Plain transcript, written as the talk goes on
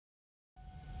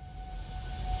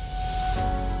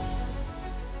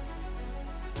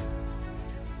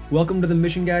Welcome to the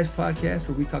Mission Guys podcast,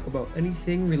 where we talk about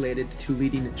anything related to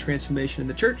leading and transformation in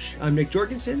the church. I'm Nick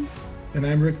Jorgensen. And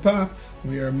I'm Rick Pop.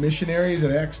 We are missionaries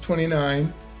at Acts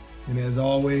 29. And as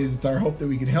always, it's our hope that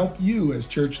we can help you as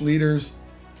church leaders,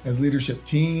 as leadership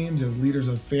teams, as leaders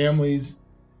of families,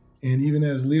 and even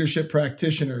as leadership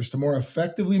practitioners to more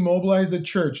effectively mobilize the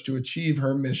church to achieve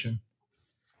her mission.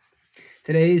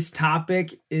 Today's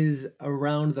topic is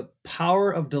around the power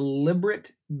of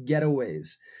deliberate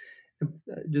getaways.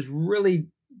 Just really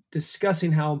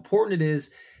discussing how important it is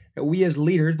that we as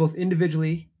leaders, both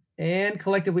individually and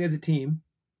collectively as a team,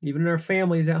 even in our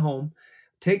families at home,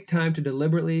 take time to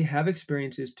deliberately have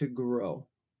experiences to grow.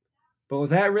 But with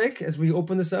that, Rick, as we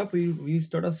open this up, we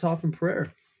start us off in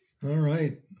prayer. All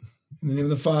right. In the name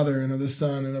of the Father, and of the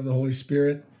Son, and of the Holy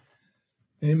Spirit.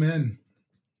 Amen.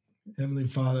 Heavenly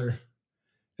Father,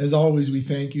 as always, we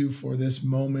thank you for this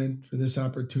moment, for this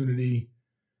opportunity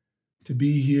to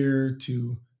be here,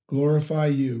 to glorify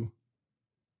you,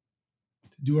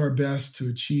 to do our best to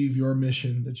achieve your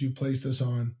mission that you placed us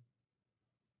on.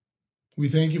 We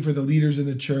thank you for the leaders in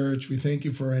the church. We thank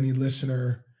you for any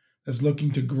listener that's looking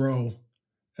to grow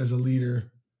as a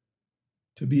leader,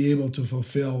 to be able to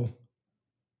fulfill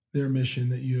their mission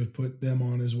that you have put them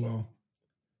on as well.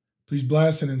 Please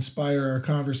bless and inspire our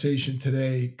conversation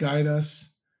today. Guide us.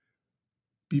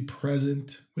 Be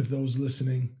present with those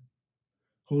listening.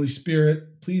 Holy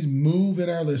Spirit, please move in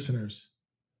our listeners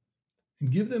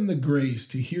and give them the grace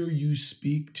to hear you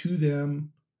speak to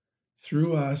them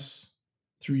through us,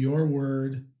 through your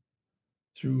word,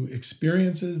 through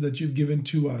experiences that you've given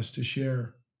to us to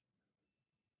share.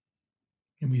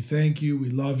 And we thank you, we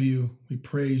love you, we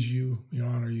praise you, we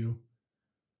honor you.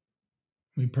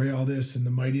 We pray all this in the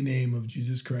mighty name of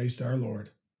Jesus Christ our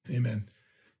Lord. Amen.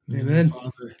 In the name of the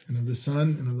Father, and of the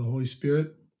Son, and of the Holy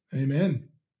Spirit. Amen.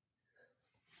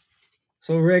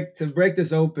 So, Rick, to break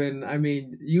this open, I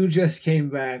mean, you just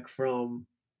came back from,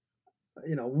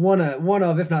 one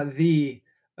of, if not the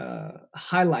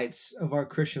highlights of our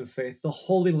Christian faith, the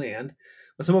Holy Land,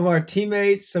 with some of our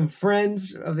teammates, some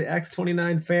friends of the Acts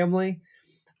 29 family.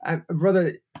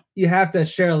 Brother, you have to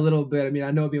share a little bit. I mean, I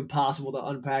know it'd be impossible to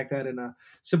unpack that in a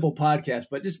simple podcast,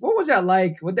 but just what was that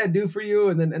like? What'd that do for you?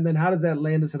 And then how does that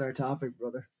land us in our topic,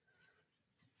 brother?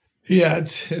 Yeah,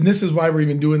 and this is why we're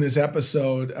even doing this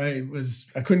episode.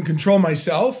 I couldn't control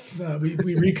myself. We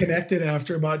reconnected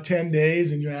after about 10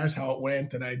 days, and you asked how it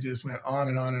went, and I just went on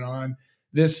and on and on.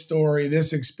 This story,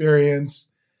 this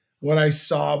experience, what I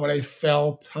saw, what I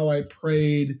felt, how I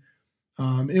prayed.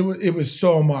 It was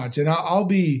so much, and I'll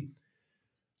be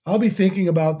thinking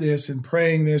about this and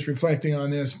praying this, reflecting on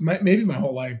this, maybe my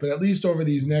whole life, but at least over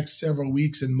these next several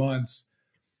weeks and months.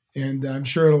 And I'm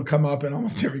sure it'll come up in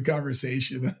almost every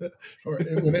conversation or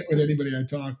with anybody I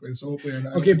talk with. So hopefully I'm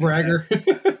not okay, bragger.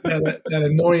 that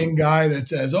annoying guy that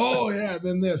says, "Oh yeah,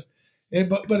 then this."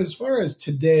 But as far as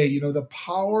today, the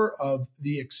power of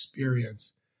the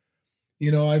experience.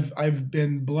 I've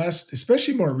been blessed,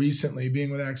 especially more recently, being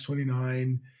with Acts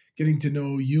 29, getting to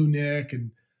know you, Nick,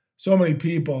 and so many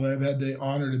people that I've had the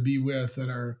honor to be with that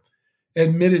are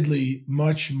admittedly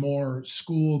much more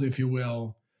schooled, if you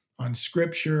will, on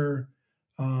scripture,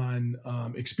 on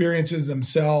experiences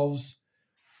themselves.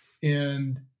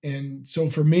 And so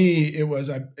for me, it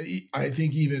was, I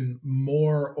think, even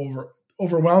more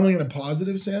overwhelming in a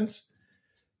positive sense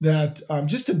that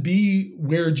just to be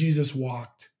where Jesus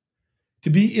walked, to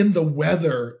be in the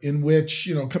weather in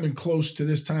which, coming close to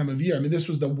this time of year. I mean, this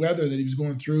was the weather that he was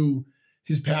going through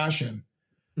his passion.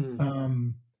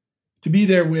 To be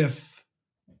there with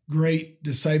great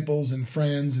disciples and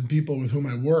friends and people with whom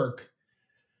I work.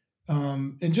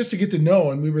 And just to get to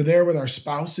know, and we were there with our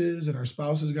spouses, and our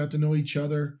spouses got to know each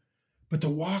other, but to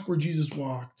walk where Jesus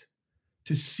walked,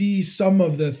 to see some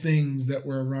of the things that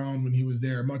were around when he was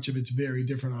there. Much of it's very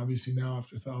different, obviously, now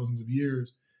after thousands of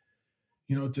years.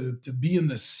 To be in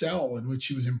the cell in which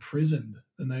he was imprisoned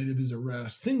the night of his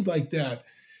arrest, things like that.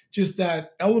 Just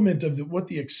that element of what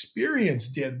the experience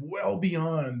did well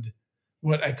beyond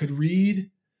what I could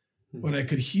read, what I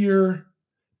could hear,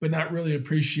 but not really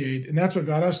appreciate. And that's what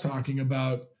got us talking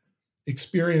about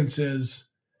experiences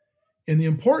and the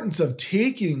importance of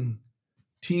taking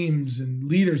teams and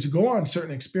leaders to go on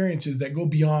certain experiences that go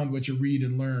beyond what you read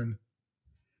and learn.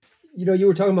 You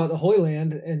were talking about the Holy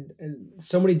Land and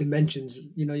so many dimensions,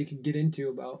 you can get into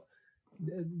about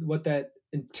what that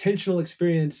intentional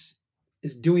experience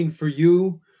is doing for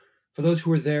you, for those who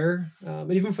were there,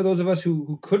 and even for those of us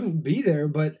who couldn't be there,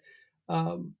 but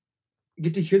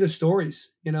get to hear the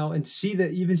stories, and see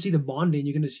the bonding.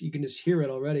 You can just hear it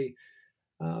already.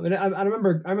 And I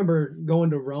remember going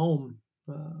to Rome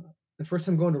the first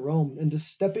time going to Rome and just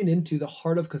stepping into the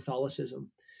heart of Catholicism.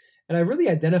 And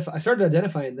I started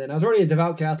identifying then. I was already a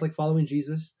devout Catholic following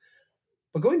Jesus.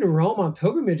 But going to Rome on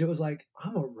pilgrimage, it was like,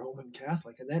 I'm a Roman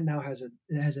Catholic. And that now has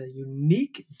a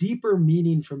unique, deeper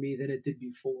meaning for me than it did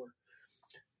before.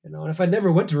 And if I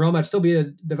never went to Rome, I'd still be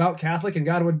a devout Catholic and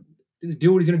God would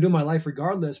do what he's going to do in my life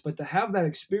regardless. But to have that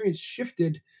experience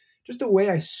shifted just the way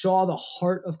I saw the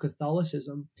heart of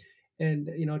Catholicism, and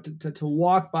to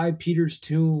walk by Peter's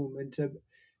tomb, and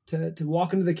to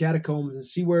walk into the catacombs and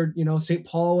see where St.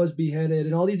 Paul was beheaded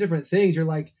and all these different things. You're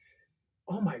like,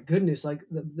 oh my goodness, like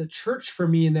the church for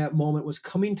me in that moment was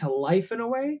coming to life in a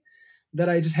way that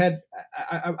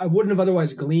I wouldn't have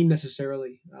otherwise gleaned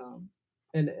necessarily.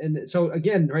 And so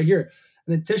again, right here,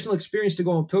 an intentional experience to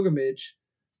go on pilgrimage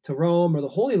to Rome or the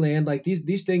Holy Land, like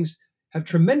these things have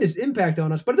tremendous impact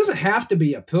on us, but it doesn't have to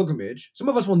be a pilgrimage. Some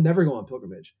of us will never go on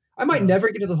pilgrimage. I might never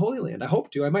get to the Holy Land. I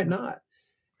hope to, I might not.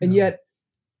 And yet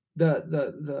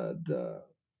the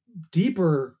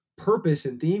deeper purpose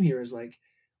and theme here is like,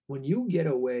 when you get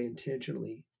away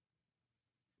intentionally,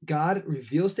 God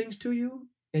reveals things to you,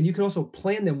 and you can also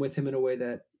plan them with him in a way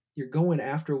that you're going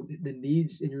after the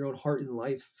needs in your own heart and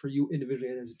life for you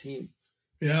individually and as a team.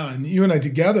 Yeah, and you and I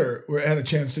together had a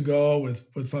chance to go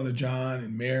with Father John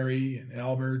and Mary and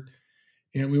Albert,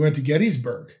 and we went to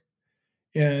Gettysburg,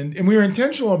 and we were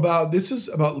intentional about this is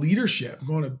about leadership.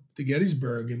 Going to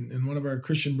Gettysburg, and one of our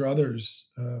Christian brothers,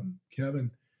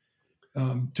 Kevin,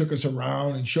 took us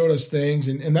around and showed us things,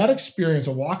 and that experience,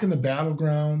 a walk in the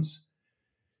battlegrounds,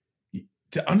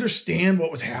 to understand what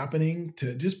was happening,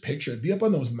 to just picture it, be up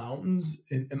on those mountains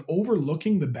and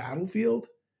overlooking the battlefield,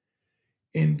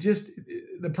 and just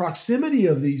the proximity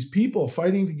of these people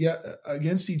fighting to get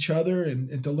against each other,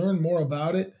 and to learn more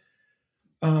about it.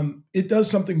 It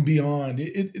does something beyond.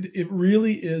 It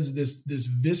really is this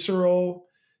visceral,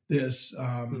 this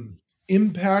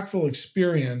impactful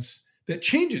experience that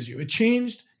changes you.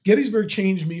 Gettysburg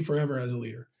changed me forever as a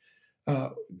leader.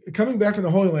 Coming back from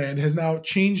the Holy Land has now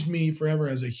changed me forever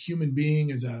as a human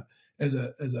being, as a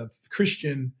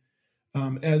Christian,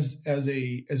 as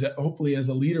a hopefully as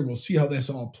a leader. We'll see how this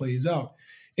all plays out.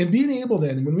 And being able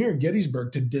then, when we were in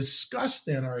Gettysburg, to discuss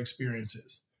then our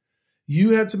experiences.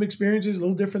 You had some experiences a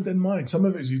little different than mine. Some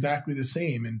of it is exactly the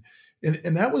same.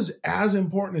 And that was as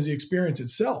important as the experience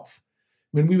itself.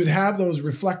 When we would have those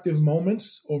reflective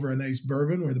moments over a nice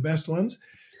bourbon, were the best ones,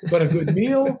 but a good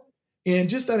meal, and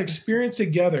just that experience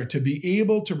together, to be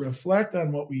able to reflect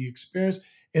on what we experienced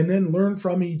and then learn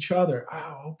from each other.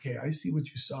 Oh, okay, I see what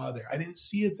you saw there. I didn't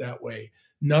see it that way.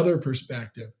 Another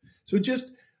perspective. So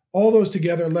just all those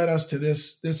together led us to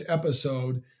this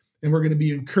episode. And we're going to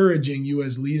be encouraging you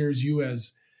as leaders, you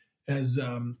as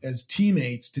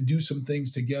teammates, to do some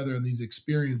things together in these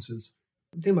experiences.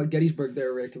 The thing about Gettysburg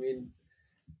there, Rick, I mean,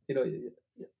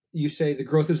 you say the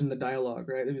growth is in the dialogue,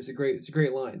 right? It's a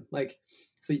great line. Like,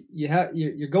 so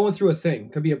you're going through a thing.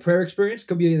 Could be a prayer experience,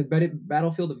 could be the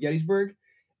battlefield of Gettysburg,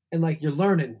 and like you're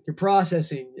learning, you're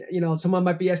processing. Someone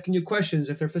might be asking you questions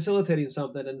if they're facilitating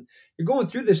something, and you're going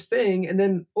through this thing, and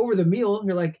then over the meal,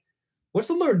 you're like, what's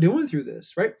the Lord doing through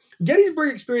this, right?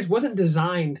 Gettysburg experience wasn't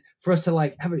designed for us to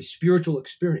like have a spiritual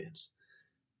experience,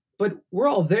 but we're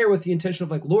all there with the intention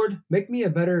of like, Lord, make me a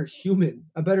better human,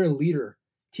 a better leader.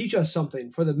 Teach us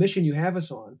something for the mission you have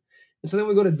us on. And so then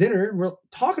we go to dinner, we're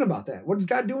talking about that. What is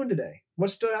God doing today? What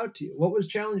stood out to you? What was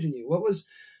challenging you? What was,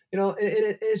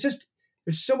 it's just,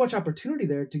 there's so much opportunity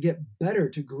there to get better,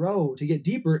 to grow, to get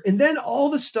deeper. And then all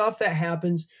the stuff that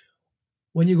happens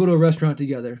when you go to a restaurant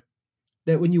together,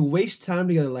 that when you waste time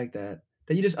together like that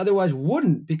you just otherwise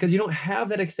wouldn't, because you don't have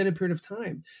that extended period of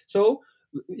time. So,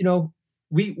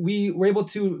 we were able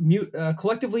to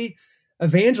collectively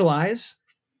evangelize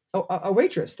a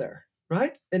waitress there,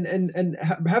 right? And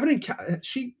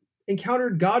she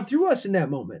encountered God through us in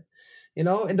that moment,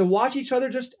 and to watch each other,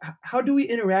 just how do we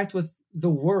interact with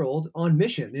the world on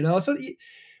mission, so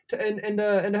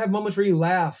to have moments where you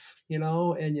laugh,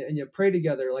 and you pray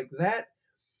together like that,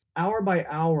 hour by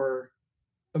hour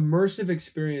immersive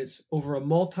experience over a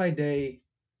multi-day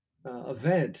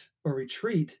event or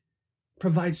retreat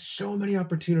provides so many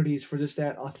opportunities for just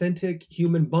that authentic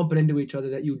human bumping into each other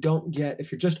that you don't get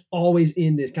if you're just always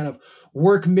in this kind of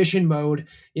work mission mode,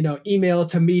 email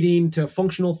to meeting to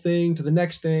functional thing to the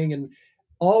next thing, and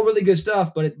all really good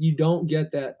stuff, but you don't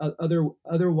get that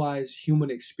otherwise human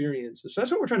experience. So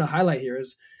that's what we're trying to highlight here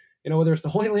is, whether it's the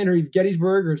Holy Land or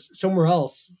Gettysburg or somewhere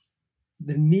else,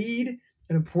 the need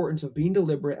and importance of being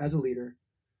deliberate as a leader,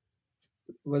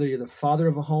 whether you're the father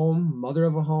of a home, mother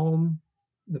of a home,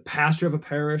 the pastor of a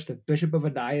parish, the bishop of a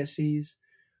diocese,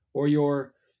 or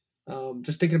you're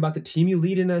Just thinking about the team you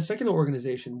lead in a secular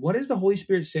organization. What is the Holy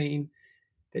Spirit saying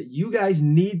that you guys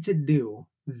need to do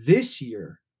this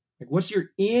year? Like, what's your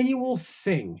annual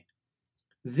thing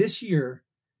this year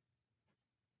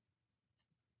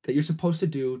that you're supposed to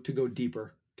do to go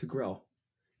deeper, to grow?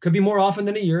 Could be more often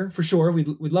than a year, for sure. We'd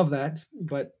love that,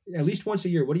 but at least once a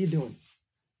year. What are you doing?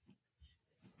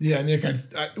 Yeah, Nick,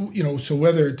 so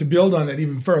whether to build on that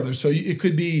even further, so it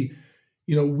could be,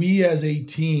 we as a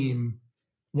team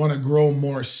want to grow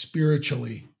more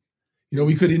spiritually.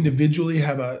 We could individually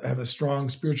have a strong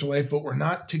spiritual life, but we're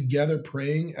not together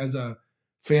praying as a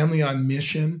family on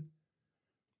mission.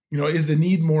 Is the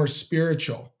need more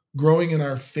spiritual, growing in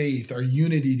our faith, our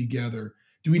unity together?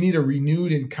 Do we need a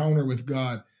renewed encounter with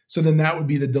God? So then that would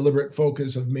be the deliberate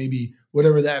focus of maybe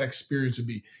whatever that experience would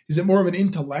be. Is it more of an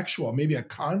intellectual, maybe a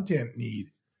content need?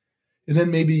 And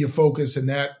then maybe you focus in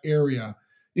that area.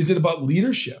 Is it about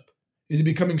leadership? Is it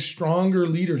becoming stronger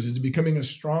leaders? Is it becoming a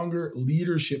stronger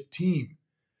leadership team?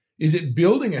 Is it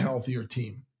building a healthier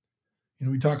team?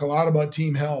 We talk a lot about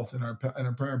team health in our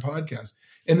prior podcast.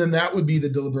 And then that would be the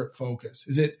deliberate focus.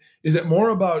 Is it more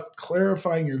about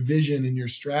clarifying your vision and your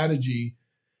strategy,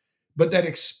 but that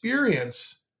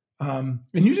experience? And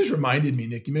you just reminded me,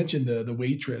 Nick, you mentioned the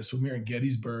waitress when we were in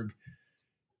Gettysburg.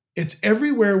 It's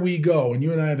everywhere we go. And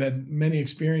you and I have had many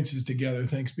experiences together,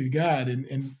 thanks be to God.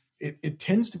 And it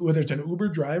tends to be, whether it's an Uber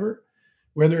driver,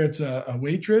 whether it's a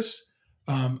waitress.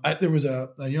 There was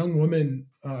a young woman,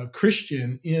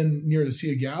 Christian, near the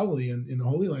Sea of Galilee in the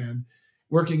Holy Land,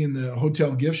 working in the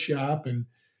hotel gift shop, and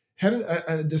had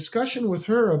a discussion with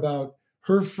her about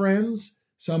her friends.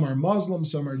 Some are Muslim,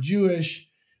 some are Jewish,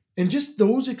 and just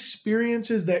those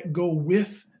experiences that go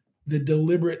with the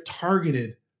deliberate,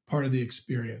 targeted part of the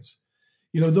experience.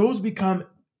 Those become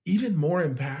even more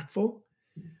impactful.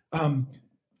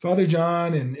 Father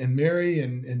John and Mary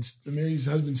and Mary's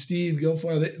husband, Steve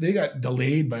Guilfoyle, they got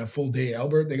delayed by a full day.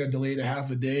 Albert, they got delayed a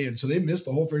half a day. And so they missed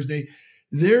the whole first day.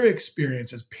 Their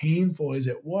experience, as painful as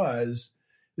it was,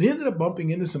 they ended up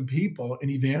bumping into some people and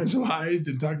evangelized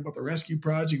and talked about the rescue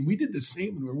project. We did the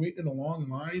same when we were waiting in a long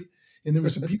line. And there were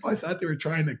some people I thought they were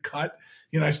trying to cut.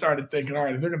 I started thinking, all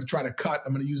right, if they're going to try to cut,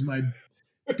 I'm going to use my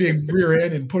big rear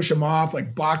end and push them off,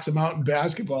 like box them out in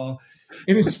basketball.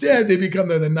 And instead, they're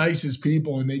the nicest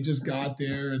people, and they just got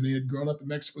there, and they had grown up in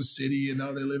Mexico City, and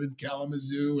now they live in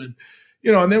Kalamazoo, and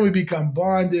and then we become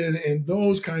bonded, and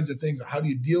those kinds of things. How do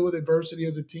you deal with adversity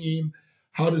as a team?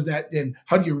 How do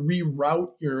you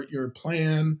reroute your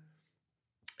plan?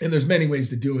 And there's many ways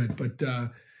to do it, but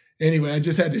anyway, I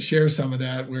just had to share some of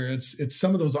that, where it's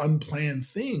some of those unplanned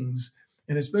things,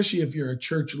 and especially if you're a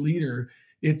church leader,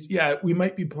 we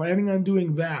might be planning on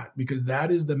doing that because that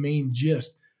is the main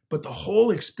gist. But the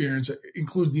whole experience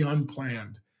includes the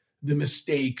unplanned, the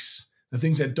mistakes, the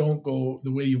things that don't go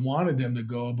the way you wanted them to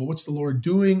go. But what's the Lord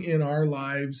doing in our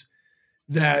lives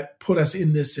that put us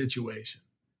in this situation?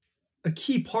 A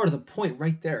key part of the point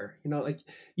right there. Like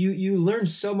you learn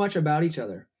so much about each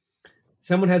other.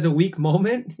 Someone has a weak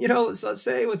moment, so let's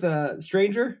say with a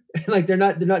stranger, like they're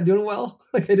not doing well,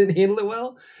 like they didn't handle it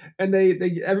well, and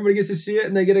they everybody gets to see it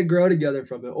and they get to grow together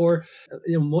from it. Or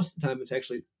most of the time it's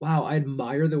actually, wow, I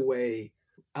admire the way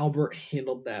Albert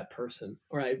handled that person,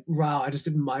 or I just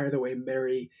admire the way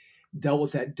Mary dealt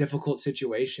with that difficult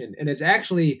situation. And it's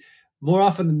actually more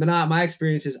often than not, my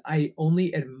experience is I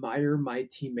only admire my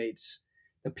teammates,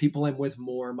 the people I'm with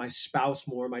more, my spouse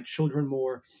more, my children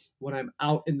more, when I'm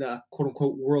out in the quote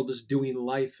unquote world just doing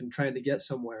life and trying to get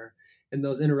somewhere. And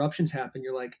those interruptions happen.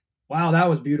 You're like, wow, that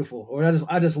was beautiful. Or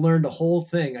I just learned the whole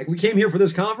thing. Like, we came here for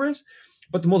this conference,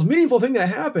 but the most meaningful thing that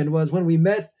happened was when we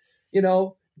met,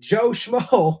 Joe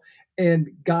Schmo, and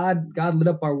God lit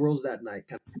up our worlds that night.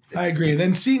 I agree. And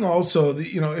then seeing also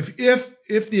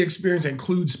if the experience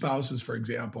includes spouses, for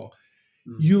example,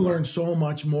 you learn so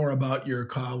much more about your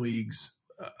colleagues,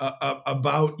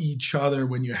 about each other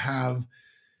when you have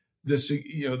this,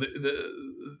 the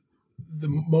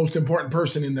most important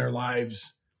person in their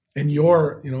lives, and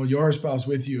your spouse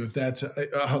with you, if that's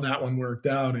how that one worked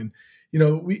out. And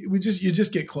you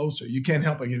just get closer. You can't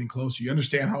help but getting closer. You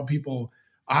understand how people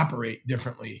operate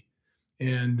differently,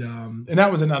 and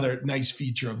that was another nice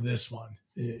feature of this one,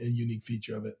 a unique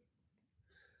feature of it.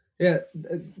 Yeah,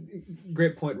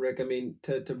 great point, Rick. I mean,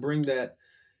 to bring that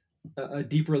a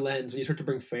deeper lens, when you start to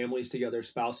bring families together,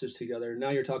 spouses together, now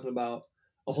you're talking about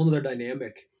a whole other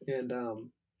dynamic. And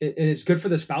it's good for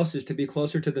the spouses to be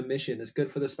closer to the mission. It's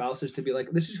good for the spouses to be like,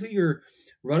 this is who you're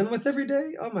running with every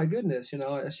day. Oh my goodness.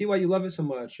 I see why you love it so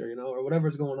much, or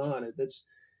whatever's going on. It's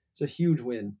a huge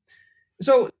win.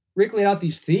 So Rick laid out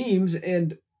these themes,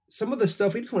 and some of the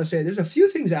stuff we just want to say, there's a few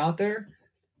things out there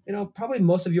probably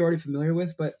most of you are already familiar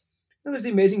with, but there's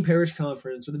the Amazing Parish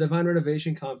Conference or the Divine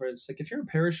Renovation Conference. Like if you're in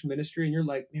parish ministry and you're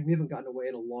like, man, we haven't gotten away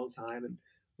in a long time and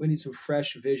we need some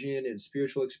fresh vision and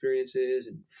spiritual experiences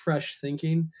and fresh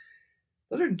thinking.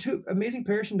 Those are two Amazing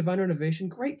Parish and Divine Renovation,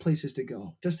 great places to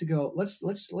go. Just to go,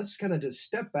 let's kind of just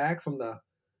step back from the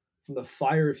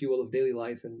fire, if you will, of daily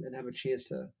life and have a chance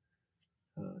to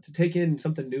take in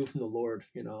something new from the Lord,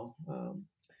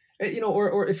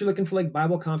 or if you're looking for like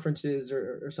Bible conferences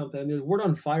or something. I mean, Word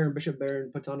on Fire and Bishop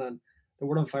Barron puts on the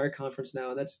Word on Fire conference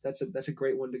now, and that's a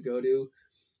great one to go to.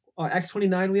 Acts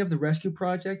 29, we have the Rescue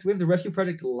Project. We have the Rescue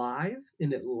Project live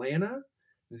in Atlanta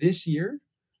this year.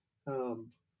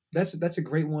 That's a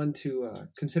great one to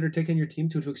consider taking your team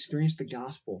to experience the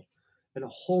gospel in a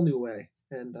whole new way,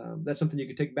 and that's something you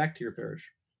could take back to your parish.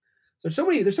 So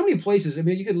there's so many places. I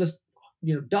mean, you could list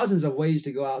dozens of ways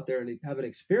to go out there and have an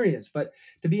experience, but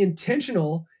to be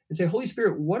intentional and say, Holy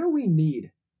Spirit, what do we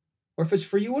need? Or if it's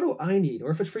for you, what do I need?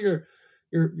 Or if it's for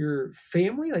your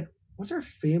family, like what's our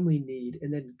family need?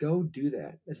 And then go do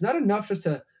that. It's not enough just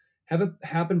to have it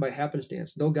happen by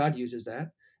happenstance, though God uses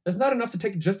that. It's not enough to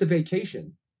take just a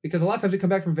vacation, because a lot of times we come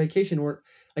back from vacation or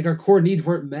like our core needs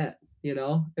weren't met. It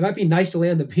might be nice to lay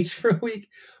on the beach for a week,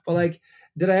 but like,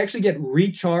 did I actually get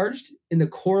recharged in the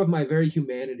core of my very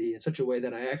humanity in such a way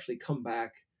that I actually come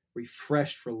back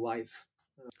refreshed for life?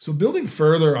 So building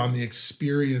further on the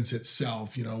experience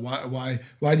itself, why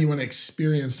do you want to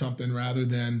experience something rather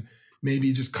than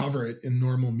maybe just cover it in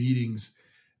normal meetings?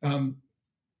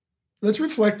 Let's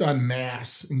reflect on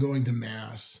Mass and going to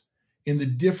Mass, and the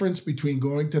difference between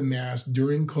going to Mass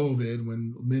during COVID,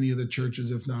 when many of the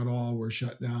churches, if not all, were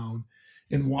shut down,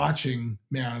 and watching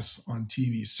Mass on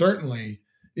TV. Certainly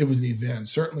it was an event.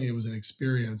 Certainly it was an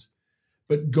experience.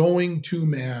 But going to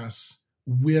Mass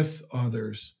with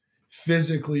others,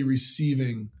 physically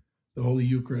receiving the Holy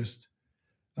Eucharist,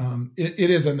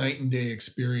 it is a night and day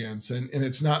experience. And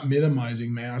it's not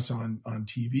minimizing Mass on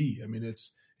TV. I mean,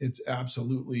 it's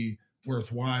absolutely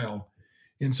worthwhile.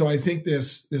 And so I think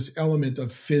this element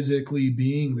of physically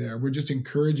being there, we're just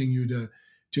encouraging you to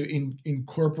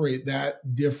incorporate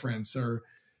that difference.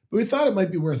 But we thought it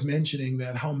might be worth mentioning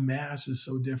that how Mass is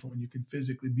so different when you can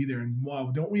physically be there. And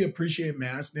wow, don't we appreciate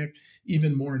Mass, Nick,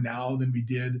 even more now than we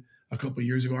did a couple of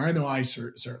years ago? I know I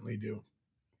certainly do.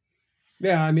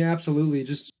 Yeah, I mean, absolutely.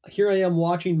 Just here I am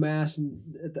watching Mass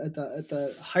at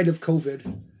the height of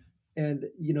COVID, and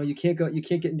you can't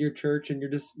get into your church, and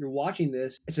you're watching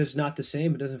this. It's just not the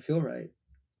same. It doesn't feel right.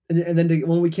 And then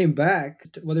when we came back,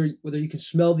 whether you can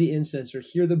smell the incense or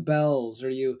hear the bells, or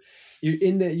you're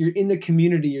in the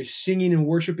community, you're singing and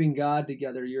worshiping God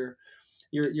together.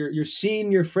 You're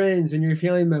seeing your friends and your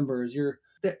family members.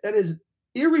 That is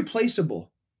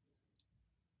irreplaceable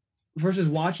versus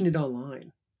watching it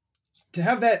online. To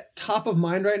have that top of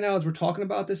mind right now as we're talking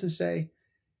about this and say,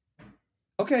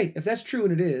 okay, if that's true,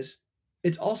 and it is,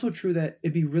 it's also true that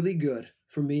it'd be really good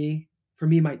for me,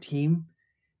 my team,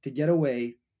 to get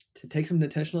away, to take some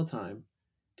intentional time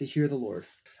to hear the Lord.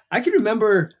 I can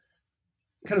remember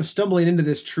kind of stumbling into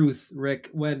this truth, Rick,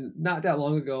 when not that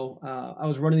long ago, I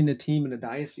was running a team in a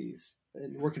diocese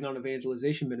and working on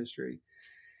evangelization ministry.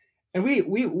 And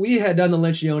we had done the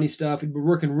Lencioni stuff. We'd been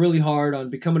working really hard on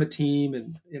becoming a team,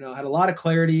 and had a lot of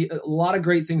clarity. A lot of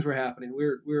great things were happening.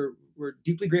 We're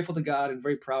deeply grateful to God and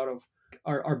very proud of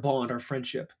our bond, our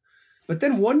friendship. But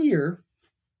then one year,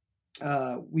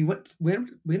 we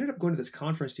ended up going to this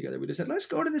conference together. We just said, let's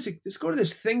go to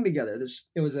this thing together.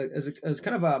 It was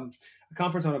kind of a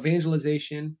conference on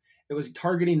evangelization. It was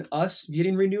targeting us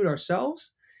getting renewed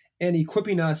ourselves and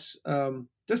equipping us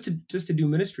just to do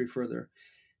ministry further.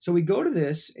 So we go to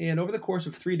this, and over the course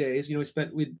of 3 days,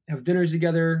 we'd have dinners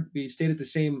together. We stayed at the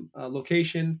same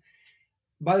location.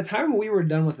 By the time we were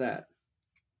done with that,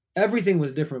 everything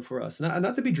was different for us.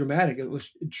 Not to be dramatic, it was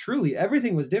truly,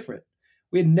 everything was different.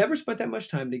 We had never spent that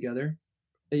much time together,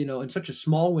 in such a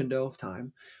small window of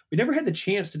time. We never had the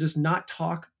chance to just not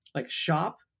talk like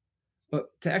shop,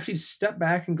 but to actually step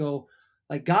back and go,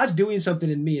 like, God's doing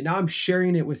something in me, and now I'm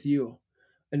sharing it with you.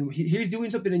 And he's doing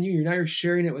something in you. Now you're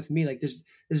sharing it with me. Like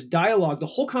this dialogue, the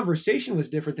whole conversation was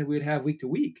different than we would have week to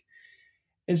week.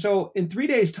 And so in 3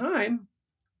 days' time,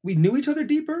 we knew each other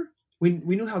deeper. We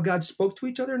knew how God spoke to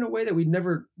each other in a way that we'd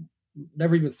never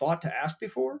even thought to ask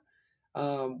before.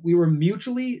 We were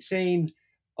mutually saying,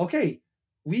 okay,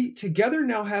 we together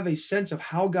now have a sense of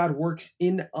how God works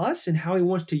in us and how he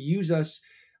wants to use us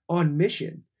on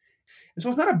mission. And so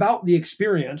it's not about the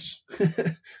experience,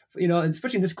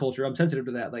 especially in this culture. I'm sensitive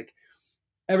to that. Like,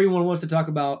 everyone wants to talk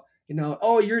about,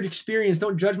 oh, your experience,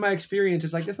 don't judge my experience.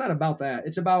 It's like, it's not about that.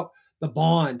 It's about the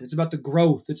bond. It's about the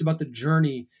growth. It's about the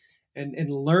journey.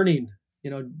 and learning,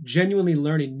 genuinely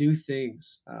learning new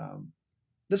things.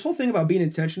 This whole thing about being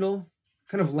intentional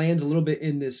kind of lands a little bit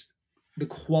in the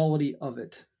quality of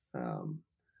it. Um,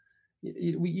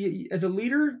 as a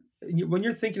leader, when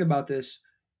you're thinking about this,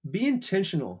 be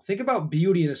intentional. Think about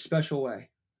beauty in a special way.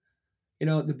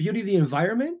 The beauty of the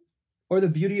environment or the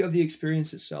beauty of the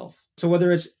experience itself. So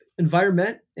whether it's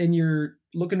environment and you're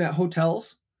looking at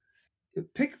hotels,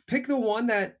 pick the one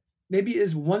that maybe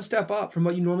is one step up from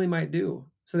what you normally might do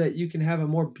so that you can have a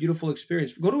more beautiful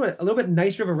experience. Go to a little bit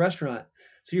nicer of a restaurant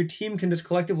so your team can just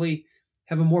collectively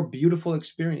have a more beautiful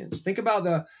experience. Think about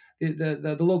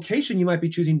the location you might be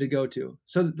choosing to go to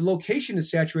so that the location is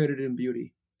saturated in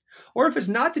beauty. Or if it's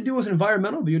not to do with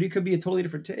environmental beauty, it could be a totally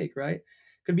different take, right?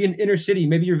 It could be an inner city.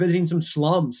 Maybe you're visiting some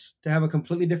slums to have a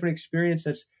completely different experience.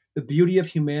 That's the beauty of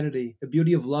humanity, the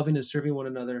beauty of loving and serving one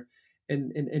another,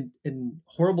 and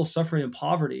horrible suffering and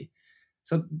poverty.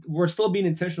 So we're still being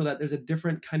intentional that there's a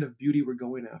different kind of beauty we're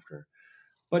going after.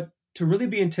 But to really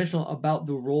be intentional about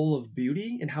the role of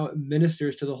beauty and how it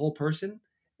ministers to the whole person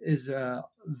is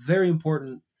very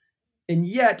important. And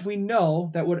yet we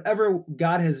know that whatever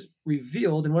God has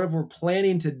revealed and whatever we're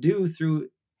planning to do through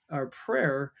our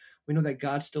prayer, we know that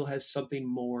God still has something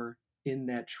more in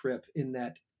that trip, in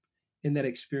that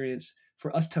experience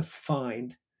for us to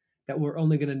find that we're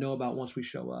only going to know about once we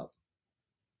show up.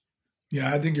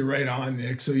 Yeah, I think you're right on,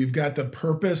 Nick. So you've got the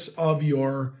purpose of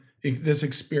this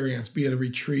experience, be it a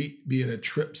retreat, be it a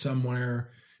trip somewhere,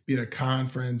 be it a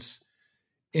conference,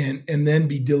 and then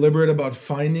be deliberate about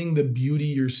finding the beauty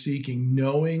you're seeking,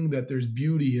 knowing that there's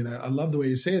beauty. And I love the way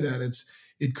you say that.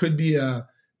 It could be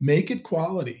make it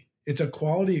quality. It's a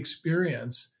quality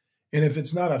experience. And if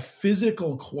it's not a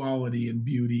physical quality and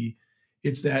beauty,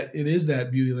 it is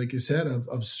that beauty, like you said,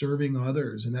 of serving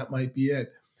others. And that might be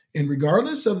it. And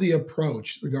regardless of the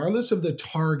approach, regardless of the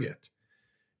target,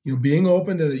 being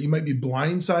open to that, you might be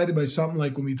blindsided by something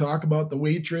like when we talk about the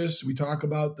waitress, we talk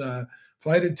about the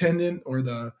flight attendant or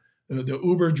the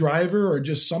Uber driver, or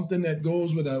just something that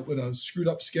goes with a screwed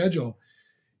up schedule.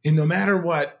 And no matter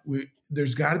what,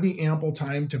 there's got to be ample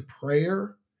time to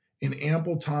prayer and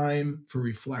ample time for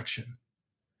reflection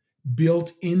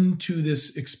built into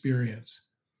this experience.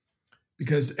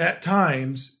 Because at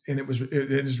times, and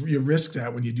you risk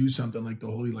that when you do something like the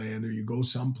Holy Land or you go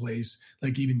someplace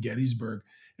like even Gettysburg,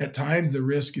 at times the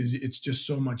risk is it's just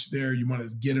so much there. You want to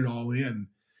get it all in.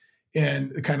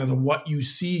 And kind of what you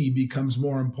see becomes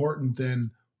more important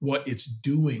than what it's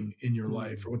doing in your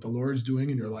life, or what the Lord's doing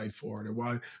in your life for it,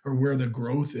 or where the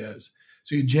growth is.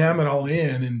 So you jam it all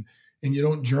in and you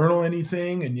don't journal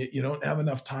anything, and you don't have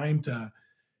enough time to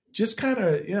just kind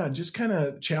of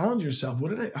challenge yourself.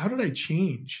 How did I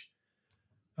change?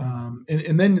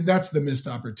 And then that's the missed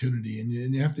opportunity. And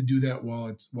you have to do that while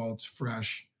it's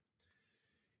fresh.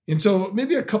 And so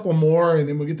maybe a couple more, and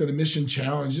then we'll get to the mission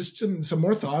challenge, just some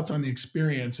more thoughts on the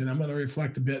experience. And I'm going to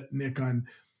reflect a bit, Nick,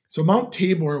 so Mount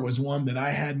Tabor was one that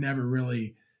I had never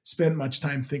really spent much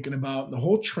time thinking about, the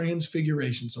whole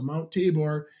transfiguration. So Mount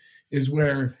Tabor is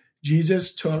where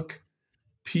Jesus took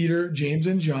Peter, James,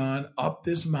 and John up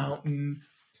this mountain,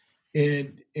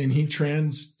 and he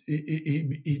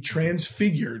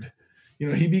transfigured.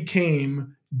 He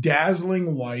became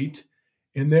dazzling white,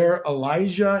 and there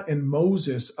Elijah and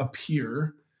Moses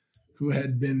appear, who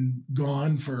had been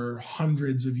gone for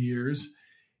hundreds of years,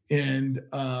 and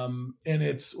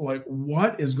it's like,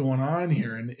 what is going on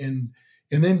here? And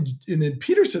then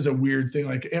Peter says a weird thing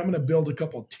like, hey, I'm going to build a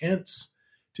couple tents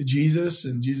to Jesus.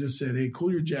 And Jesus said, hey, cool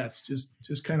your jets.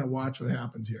 Just kind of watch what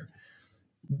happens here.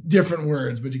 Different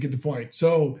words, but you get the point.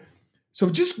 So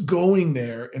just going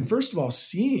there and first of all,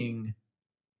 seeing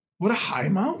what a high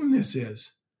mountain this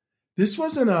is. This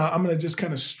wasn't I'm going to just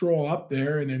kind of stroll up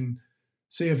there and then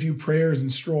say a few prayers and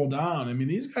stroll down. I mean,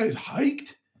 these guys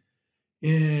hiked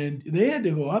and they had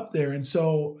to go up there. And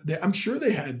so I'm sure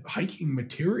they had hiking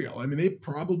material. I mean, they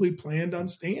probably planned on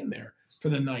staying there for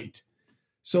the night.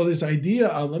 So this idea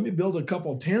of let me build a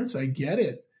couple tents, I get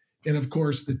it. And of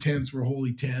course, the tents were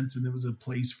holy tents, and there was a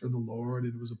place for the Lord.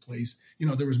 And it was a place,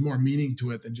 there was more meaning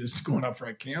to it than just going up for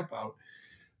a camp out.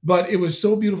 But it was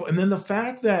so beautiful. And then the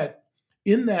fact that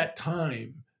in that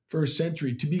time, first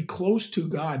century, to be close to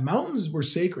God, mountains were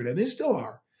sacred, and they still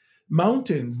are.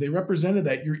 Mountains, they represented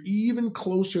that you're even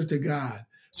closer to God.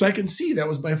 So I can see that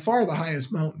was by far the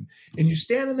highest mountain. And you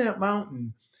stand in that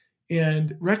mountain,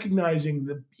 and recognizing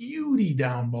the beauty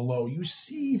down below, you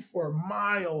see for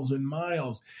miles and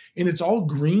miles. And it's all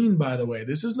green, by the way.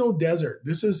 This is no desert.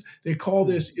 They call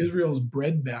this Israel's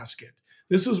breadbasket.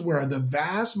 This is where the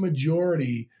vast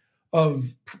majority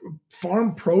of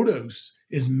farm produce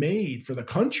is made for the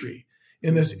country.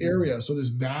 in this area. So this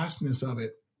vastness of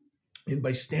it. And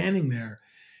by standing there,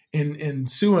 and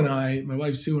Sue and I, my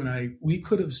wife Sue and I, we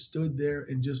could have stood there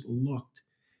and just looked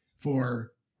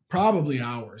for probably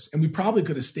hours, and we probably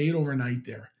could have stayed overnight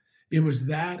there. It was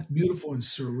that beautiful and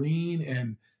serene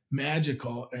and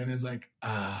magical, and it's like,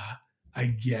 I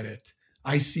get it.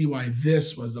 I see why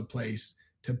this was the place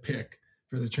to pick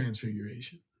for the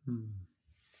Transfiguration.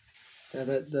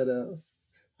 Yeah,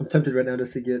 I'm tempted right now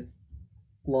just to get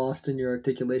lost in your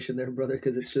articulation there, brother,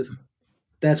 because it's just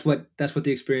that's what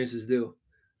the experiences do.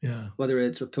 Yeah. Whether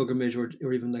it's a pilgrimage or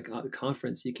even like a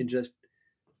conference, you can just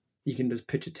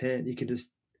pitch a tent. You can just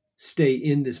stay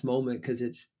in this moment because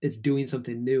it's doing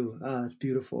something new. It's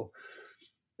beautiful.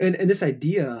 And this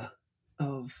idea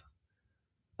of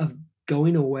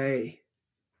going away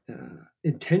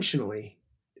intentionally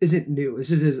isn't new.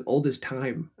 This is as old as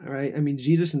time. All right. I mean,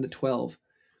 Jesus and the 12,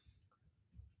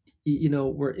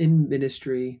 we're in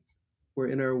ministry, we're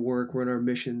in our work, we're in our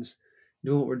missions,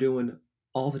 doing what we're doing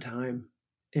all the time.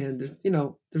 And we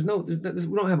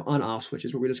don't have on-off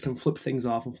switches where we just can flip things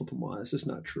off and flip them on. It's just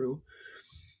not true.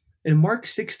 In Mark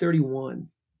 6:31,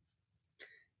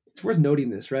 it's worth noting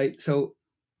this, right? So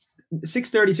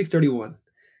 6:31.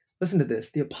 Listen to this.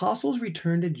 The apostles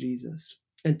returned to Jesus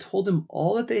and told him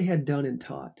all that they had done and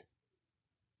taught.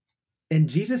 And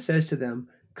Jesus says to them,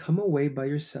 "Come away by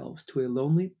yourselves to a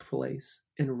lonely place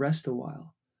and rest a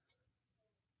while."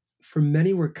 For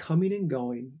many were coming and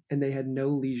going, and they had no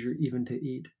leisure even to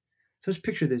eat. So just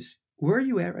picture this. Where are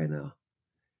you at right now?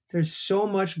 There's so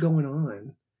much going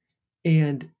on.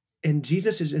 And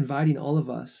Jesus is inviting all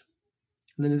of us.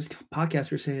 And then this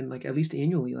podcast, we're saying, like, at least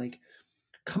annually, like,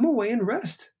 come away and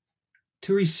rest,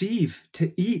 to receive,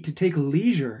 to eat, to take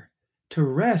leisure, to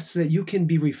rest so that you can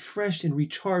be refreshed and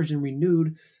recharged and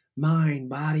renewed mind,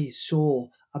 body,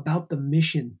 soul, about the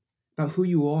mission, about who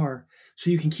you are, so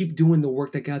you can keep doing the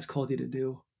work that God's called you to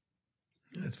do.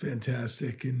 That's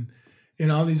fantastic. And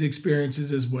in all these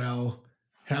experiences as well,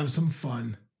 have some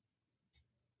fun.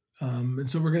 And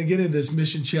so we're going to get into this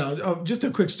mission challenge. Oh, just a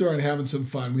quick story on having some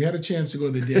fun. We had a chance to go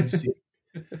to the Dead Sea.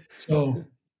 So,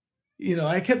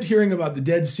 I kept hearing about the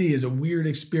Dead Sea as a weird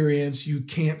experience. You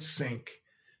can't sink.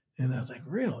 And I was like,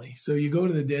 really? So you go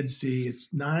to the Dead Sea. It's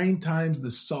 9 times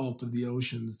the salt of the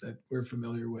oceans that we're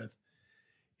familiar with.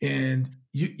 And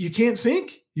you can't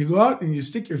sink. You go out and you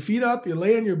stick your feet up, you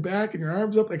lay on your back and your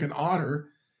arms up like an otter,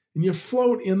 and you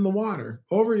float in the water.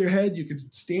 Over your head, you can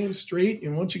stand straight.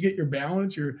 And once you get your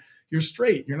balance, you're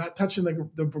straight. You're not touching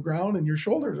the ground, and your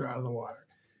shoulders are out of the water.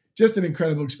 Just an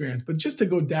incredible experience. But just to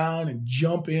go down and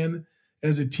jump in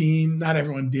as a team, not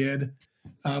everyone did,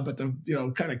 but to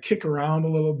kind of kick around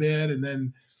a little bit. And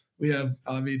then we have,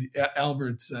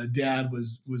 Albert's dad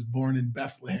was born in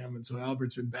Bethlehem, and so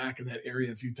Albert's been back in that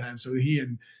area a few times. So he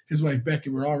and his wife Becky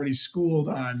were already schooled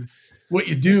on what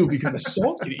you do, because the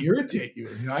salt can irritate you.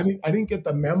 I didn't get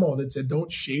the memo that said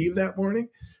don't shave that morning,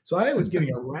 so I was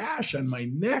getting a rash on my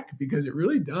neck because it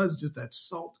really does. Just that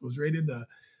salt goes right into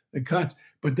the cuts.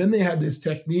 But then they had this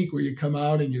technique where you come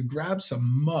out and you grab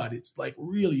some mud. It's like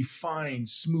really fine,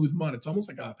 smooth mud. It's almost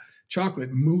like a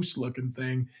chocolate mousse looking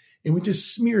thing. And we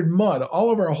just smeared mud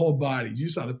all over our whole bodies. You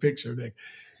saw the picture, Nick.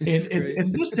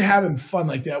 And just having fun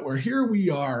like that, where here we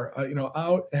are,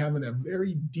 out having a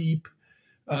very deep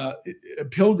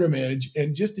pilgrimage,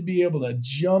 and just to be able to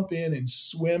jump in and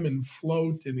swim and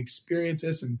float and experience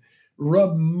this and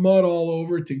rub mud all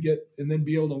over and then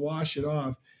be able to wash it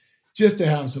off, just to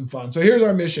have some fun. So here's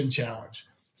our mission challenge.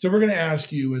 So we're going to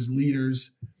ask you as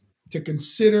leaders to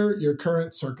consider your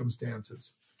current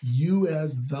circumstances. You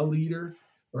as the leader,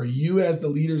 or you as the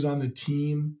leaders on the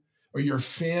team, or your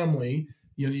family,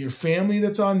 your family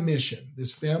that's on mission,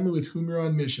 this family with whom you're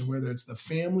on mission, whether it's the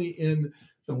family in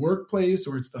the workplace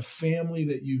or it's the family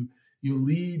that you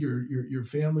lead, or your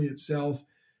family itself,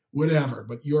 whatever,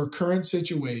 but your current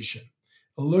situation.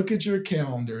 Look at your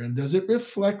calendar, and does it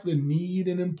reflect the need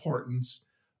and importance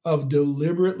of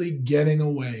deliberately getting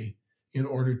away in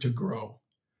order to grow?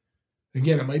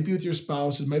 Again, it might be with your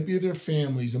spouse, it might be with your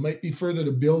families, it might be further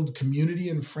to build community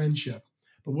and friendship.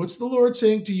 But what's the Lord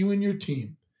saying to you and your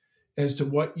team as to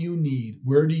what you need?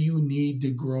 Where do you need to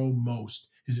grow most?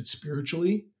 Is it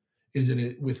spiritually? Is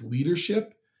it with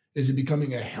leadership? Is it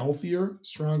becoming a healthier,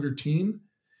 stronger team?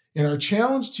 And our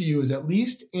challenge to you is, at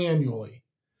least annually,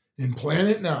 and plan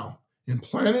it now, and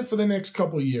plan it for the next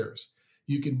couple of years.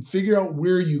 You can figure out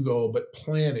where you go, but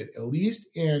plan it at least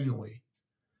annually.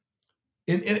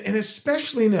 And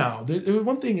especially now,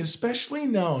 one thing, especially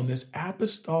now in this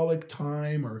apostolic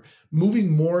time, or moving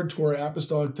more toward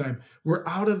apostolic time, we're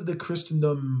out of the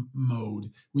Christendom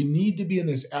mode. We need to be in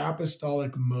this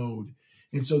apostolic mode.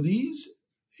 And so these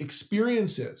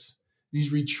experiences,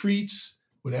 these retreats,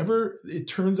 whatever it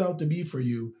turns out to be for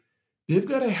you, they've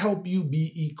got to help you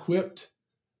be equipped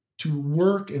to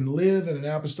work and live in an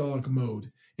apostolic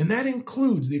mode. And that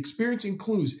includes, the experience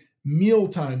includes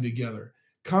mealtime together,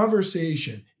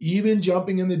 conversation, even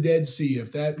jumping in the Dead Sea,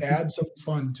 if that adds some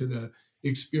fun to the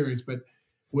experience. But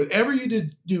whatever you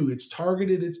do, it's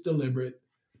targeted, it's deliberate,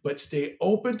 but stay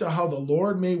open to how the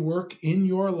Lord may work in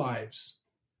your lives.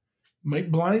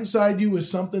 Might blindside you with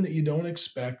something that you don't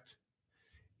expect,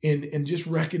 and just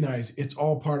recognize it's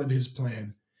all part of his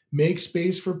plan. Make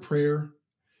space for prayer,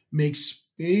 make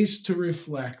space to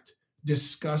reflect,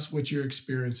 discuss what you're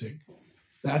experiencing.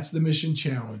 That's the mission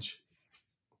challenge.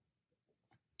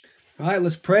 All right,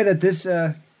 let's pray that this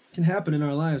can happen in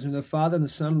our lives. In the Father, and the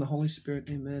Son, and the Holy Spirit.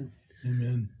 Amen.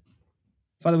 Amen.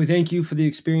 Father, we thank you for the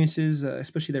experiences,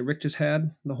 especially that Rick just had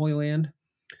in the Holy Land.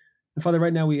 And Father,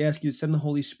 right now we ask you to send the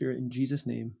Holy Spirit in Jesus'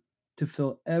 name to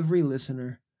fill every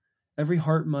listener, every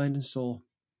heart, mind, and soul,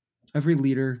 every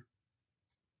leader,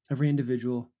 every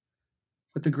individual,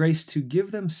 with the grace to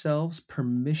give themselves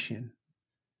permission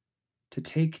to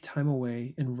take time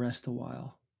away and rest a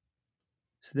while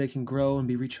so they can grow and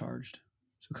be recharged.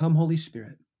 So come, Holy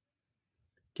Spirit.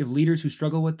 Give leaders who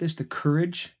struggle with this the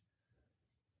courage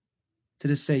to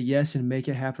just say yes and make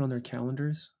it happen on their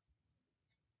calendars.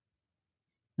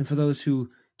 And for those who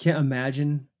can't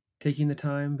imagine taking the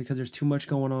time because there's too much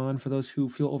going on, for those who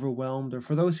feel overwhelmed, or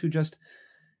for those who just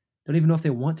don't even know if they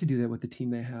want to do that with the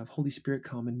team they have, Holy Spirit,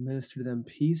 come and minister to them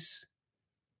peace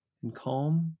and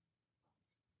calm.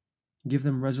 Give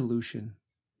them resolution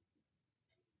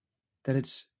that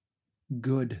it's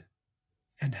good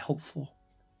and helpful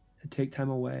to take time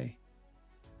away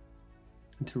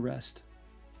and to rest.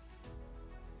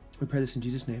 We pray this in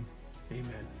Jesus' name. Amen.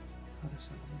 Father,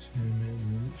 Son, Holy Spirit.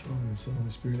 Amen. Father, Son,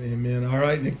 Holy Spirit. Amen. All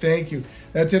right, Nick, thank you.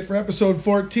 That's it for episode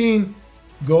 14.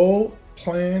 Go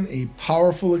plan a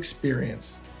powerful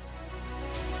experience.